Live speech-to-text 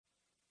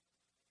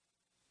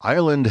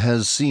Ireland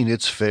has seen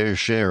its fair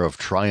share of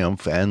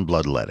triumph and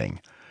bloodletting.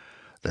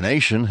 The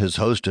nation has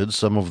hosted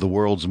some of the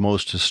world's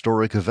most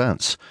historic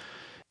events.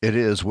 It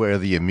is where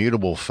the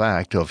immutable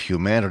fact of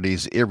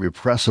humanity's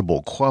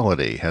irrepressible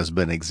quality has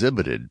been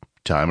exhibited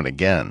time and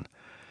again.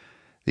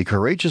 The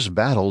courageous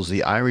battles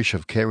the Irish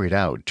have carried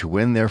out to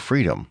win their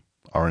freedom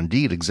are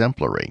indeed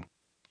exemplary.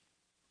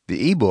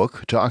 The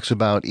ebook talks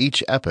about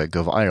each epoch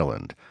of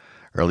Ireland: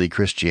 early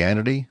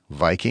Christianity,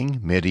 Viking,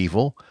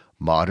 medieval,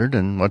 modern,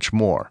 and much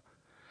more.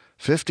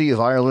 50 of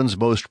Ireland's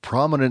most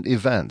prominent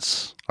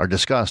events are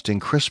discussed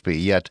in crispy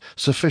yet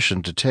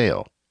sufficient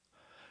detail.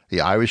 The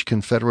Irish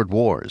Confederate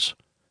Wars,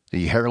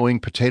 the harrowing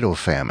potato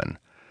famine,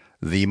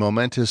 the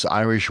momentous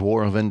Irish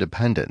War of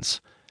Independence.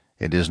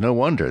 It is no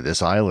wonder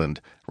this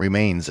island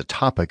remains a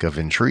topic of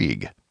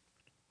intrigue.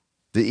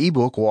 The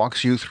ebook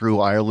walks you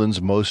through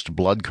Ireland's most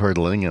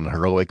blood-curdling and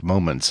heroic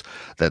moments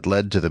that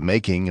led to the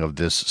making of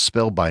this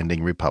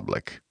spellbinding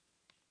republic.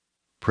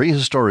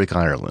 Prehistoric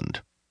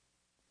Ireland.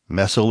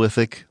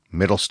 Mesolithic,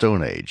 Middle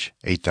Stone Age,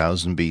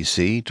 8000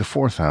 BC to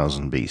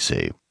 4000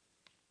 BC.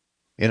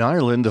 In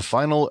Ireland, the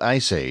final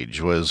ice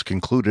age was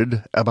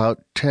concluded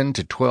about 10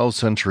 to 12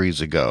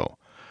 centuries ago.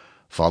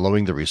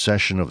 Following the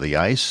recession of the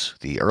ice,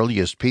 the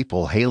earliest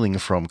people hailing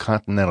from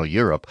continental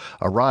Europe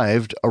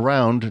arrived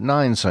around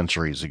 9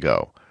 centuries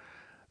ago.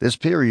 This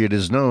period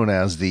is known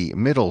as the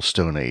Middle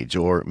Stone Age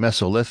or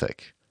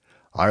Mesolithic.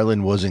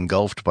 Ireland was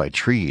engulfed by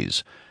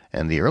trees,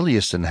 and the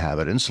earliest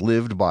inhabitants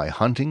lived by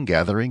hunting,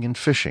 gathering, and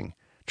fishing,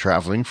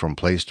 traveling from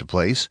place to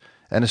place,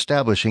 and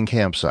establishing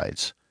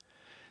campsites.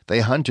 They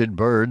hunted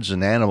birds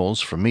and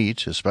animals for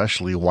meat,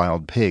 especially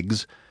wild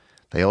pigs.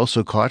 They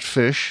also caught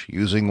fish,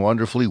 using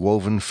wonderfully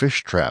woven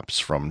fish traps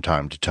from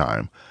time to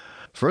time.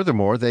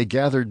 Furthermore, they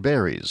gathered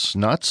berries,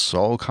 nuts,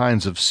 all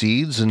kinds of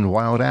seeds, and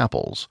wild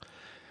apples.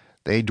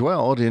 They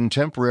dwelled in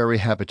temporary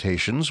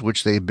habitations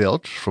which they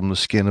built from the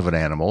skin of an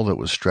animal that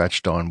was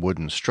stretched on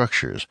wooden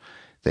structures.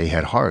 They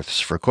had hearths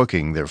for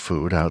cooking their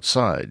food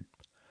outside.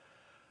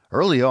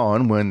 Early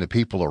on, when the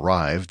people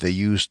arrived, they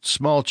used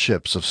small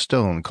chips of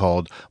stone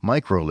called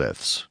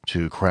microliths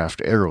to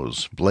craft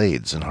arrows,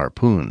 blades, and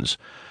harpoons,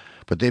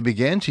 but they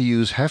began to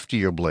use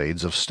heftier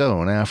blades of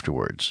stone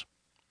afterwards.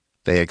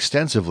 They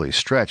extensively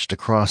stretched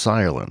across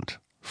Ireland,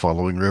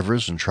 following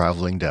rivers and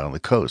traveling down the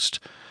coast.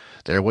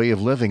 Their way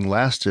of living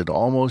lasted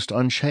almost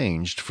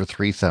unchanged for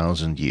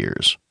 3,000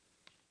 years.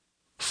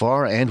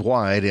 Far and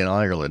wide in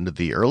Ireland,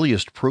 the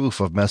earliest proof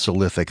of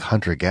Mesolithic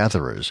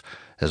hunter-gatherers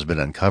has been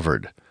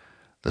uncovered.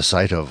 The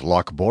site of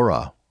Loch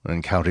Borra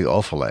in County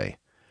Offaly,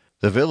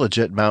 the village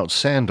at Mount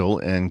Sandal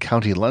in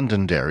County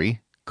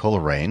Londonderry,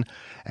 Coleraine,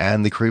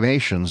 and the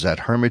cremations at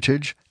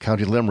Hermitage,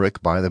 County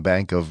Limerick by the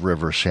bank of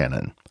River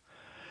Shannon.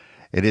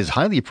 It is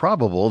highly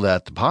probable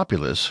that the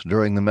populace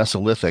during the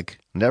Mesolithic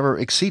never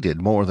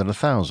exceeded more than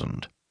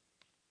 1,000.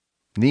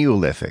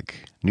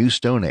 Neolithic, New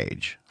Stone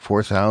Age,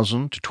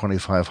 4000 to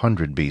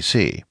 2500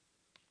 BC.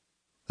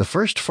 The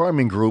first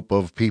farming group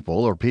of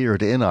people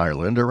appeared in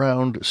Ireland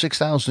around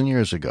 6,000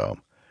 years ago.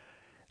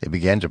 They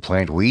began to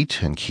plant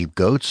wheat and keep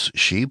goats,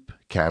 sheep,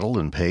 cattle,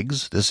 and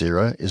pigs. This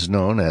era is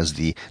known as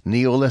the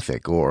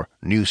Neolithic or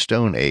New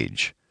Stone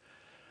Age.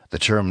 The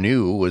term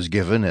new was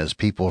given as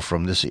people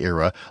from this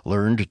era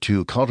learned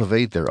to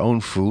cultivate their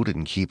own food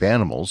and keep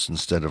animals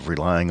instead of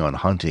relying on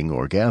hunting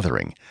or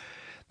gathering.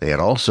 They had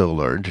also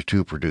learned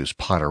to produce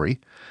pottery,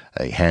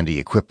 a handy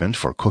equipment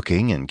for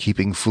cooking and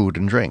keeping food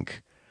and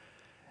drink.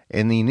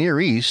 In the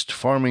Near East,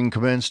 farming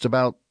commenced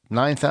about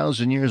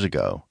 9,000 years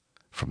ago.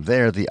 From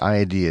there, the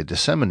idea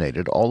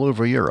disseminated all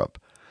over Europe.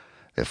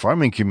 The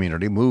farming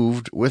community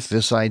moved with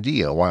this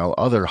idea, while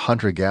other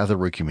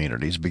hunter-gatherer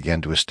communities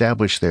began to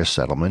establish their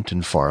settlement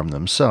and farm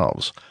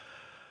themselves.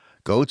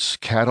 Goats,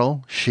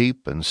 cattle,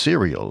 sheep, and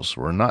cereals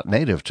were not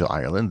native to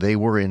Ireland. They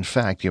were, in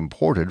fact,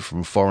 imported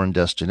from foreign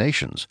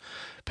destinations.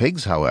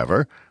 Pigs,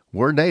 however,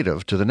 were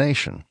native to the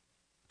nation.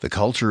 The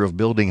culture of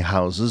building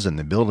houses and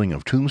the building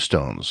of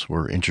tombstones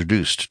were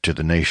introduced to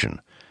the nation.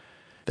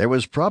 There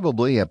was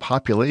probably a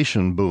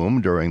population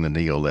boom during the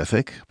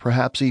Neolithic,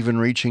 perhaps even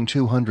reaching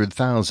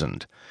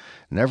 200,000.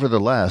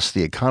 Nevertheless,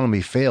 the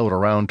economy failed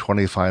around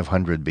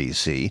 2500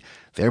 BC,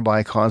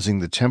 thereby causing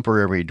the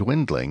temporary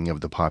dwindling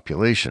of the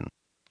population.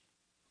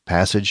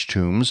 Passage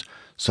tombs,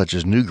 such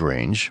as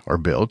Newgrange, are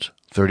built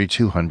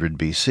 3200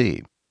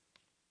 BC.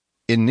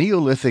 In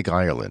Neolithic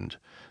Ireland,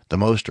 the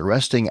most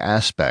arresting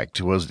aspect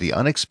was the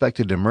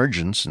unexpected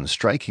emergence and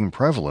striking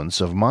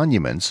prevalence of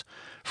monuments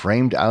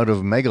framed out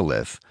of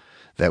megalith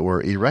that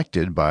were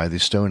erected by the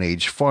Stone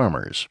Age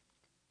farmers.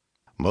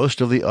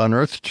 Most of the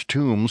unearthed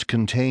tombs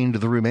contained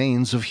the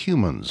remains of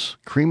humans,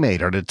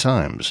 cremated at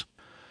times.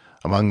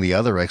 Among the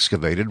other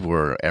excavated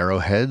were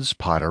arrowheads,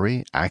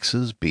 pottery,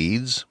 axes,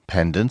 beads,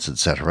 pendants,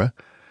 etc.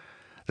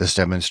 This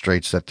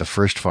demonstrates that the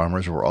first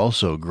farmers were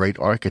also great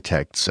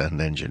architects and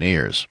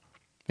engineers.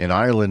 In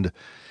Ireland,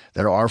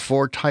 there are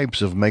 4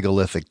 types of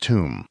megalithic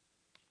tomb.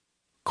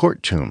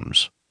 Court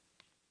tombs.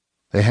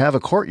 They have a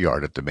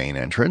courtyard at the main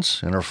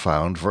entrance and are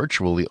found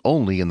virtually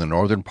only in the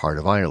northern part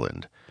of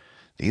Ireland.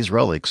 These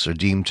relics are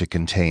deemed to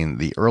contain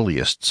the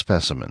earliest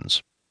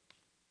specimens.